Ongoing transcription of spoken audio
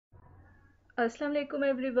Assalamu alaikum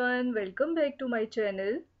everyone, welcome back to my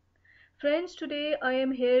channel. Friends, today I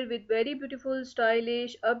am here with very beautiful,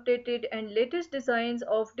 stylish, updated and latest designs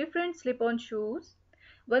of different slip-on shoes.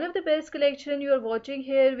 One of the best collection you are watching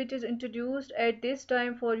here, which is introduced at this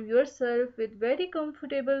time for yourself with very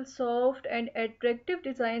comfortable, soft and attractive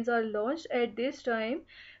designs are launched at this time.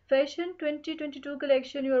 Fashion 2022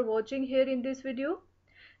 collection you are watching here in this video.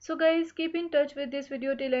 So guys, keep in touch with this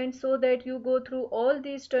video till end so that you go through all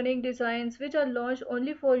these stunning designs which are launched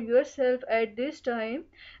only for yourself at this time.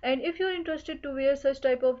 And if you're interested to wear such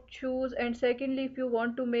type of shoes, and secondly if you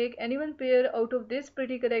want to make any one pair out of this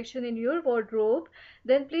pretty collection in your wardrobe,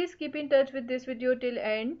 then please keep in touch with this video till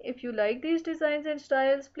end. If you like these designs and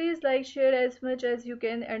styles, please like, share as much as you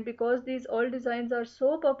can. And because these all designs are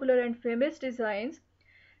so popular and famous designs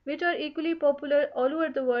which are equally popular all over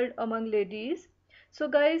the world among ladies. So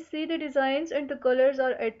guys, see the designs and the colors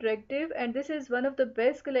are attractive, and this is one of the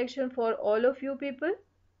best collection for all of you people.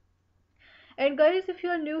 And guys, if you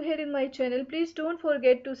are new here in my channel, please don't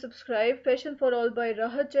forget to subscribe Fashion for All by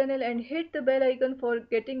Rahat channel and hit the bell icon for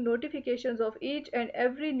getting notifications of each and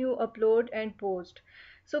every new upload and post.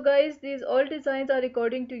 So guys, these all designs are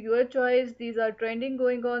according to your choice. These are trending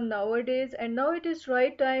going on nowadays, and now it is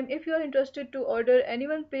right time. If you are interested to order any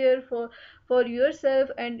one pair for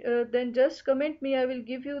yourself, and then just comment me. I will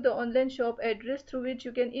give you the online shop address through which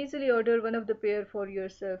you can easily order one of the pair for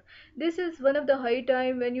yourself. This is one of the high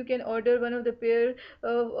time when you can order one of the pair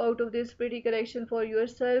out of this pretty collection for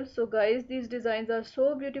yourself. So guys, these designs are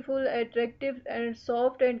so beautiful, attractive and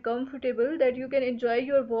soft and comfortable that you can enjoy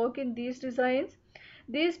your walk in these designs.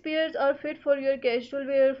 These pairs are fit for your casual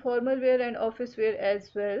wear, formal wear and office wear as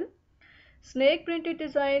well. Snake printed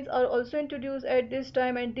designs are also introduced at this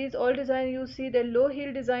time, and these all designs you see the low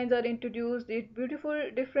heel designs are introduced, the beautiful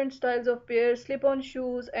different styles of pairs, slip-on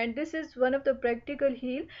shoes, and this is one of the practical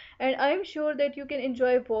heel, and I'm sure that you can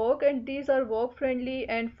enjoy walk, and these are walk friendly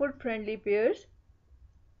and foot friendly pairs.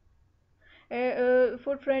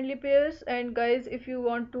 Foot friendly pairs. And guys, if you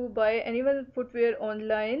want to buy anyone footwear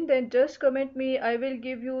online, then just comment me. I will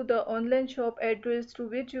give you the online shop address through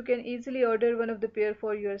which you can easily order one of the pair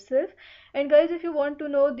for yourself. And guys, if you want to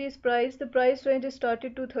know this price, the price range is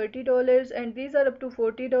started to $30 and these are up to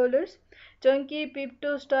 $40. Chunky,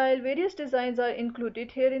 pipto style, various designs are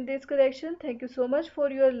included here in this collection. Thank you so much for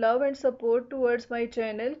your love and support towards my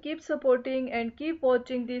channel. Keep supporting and keep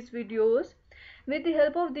watching these videos. With the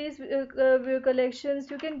help of these collections,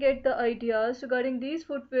 you can get the ideas regarding these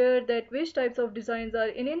footwear, that which types of designs are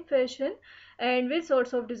in fashion and which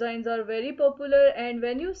sorts of designs are very popular. And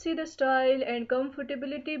when you see the style and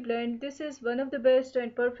comfortability blend, this is one of the best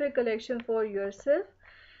and perfect collection for yourself.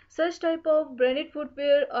 Such type of branded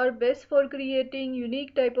footwear are best for creating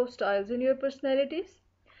unique type of styles in your personalities.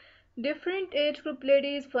 Different age group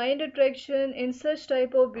ladies find attraction in such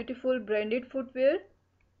type of beautiful branded footwear.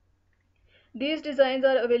 These designs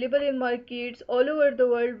are available in markets all over the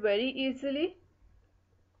world very easily.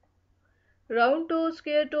 Round toe,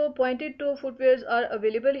 square toe, pointed toe footwears are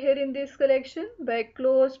available here in this collection. Back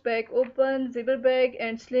closed, back open, zipper bag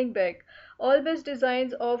and sling bag. All best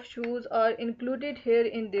designs of shoes are included here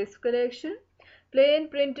in this collection. Plain,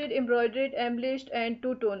 printed, embroidered, embellished and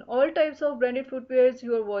two-tone. All types of branded footwears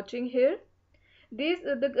you are watching here.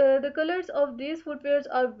 The colors of these footwears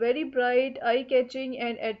are very bright, eye-catching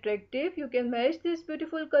and attractive. You can match this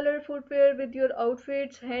beautiful color footwear with your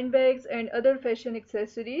outfits, handbags and other fashion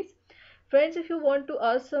accessories. Friends, if you want to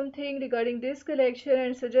ask something regarding this collection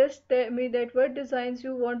and suggest me that what designs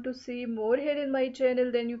you want to see more here in my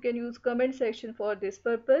channel, then you can use comment section for this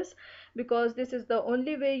purpose, because this is the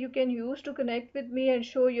only way you can use to connect with me and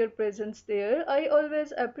show your presence there. I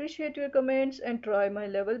always appreciate your comments and try my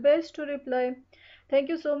level best to reply. Thank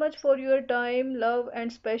you so much for your time, love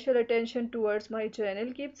and special attention towards my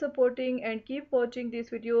channel. Keep supporting and keep watching these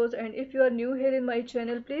videos. And if you are new here in my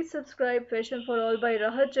channel, please subscribe Fashion for All by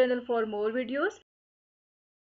Rahat channel for more videos.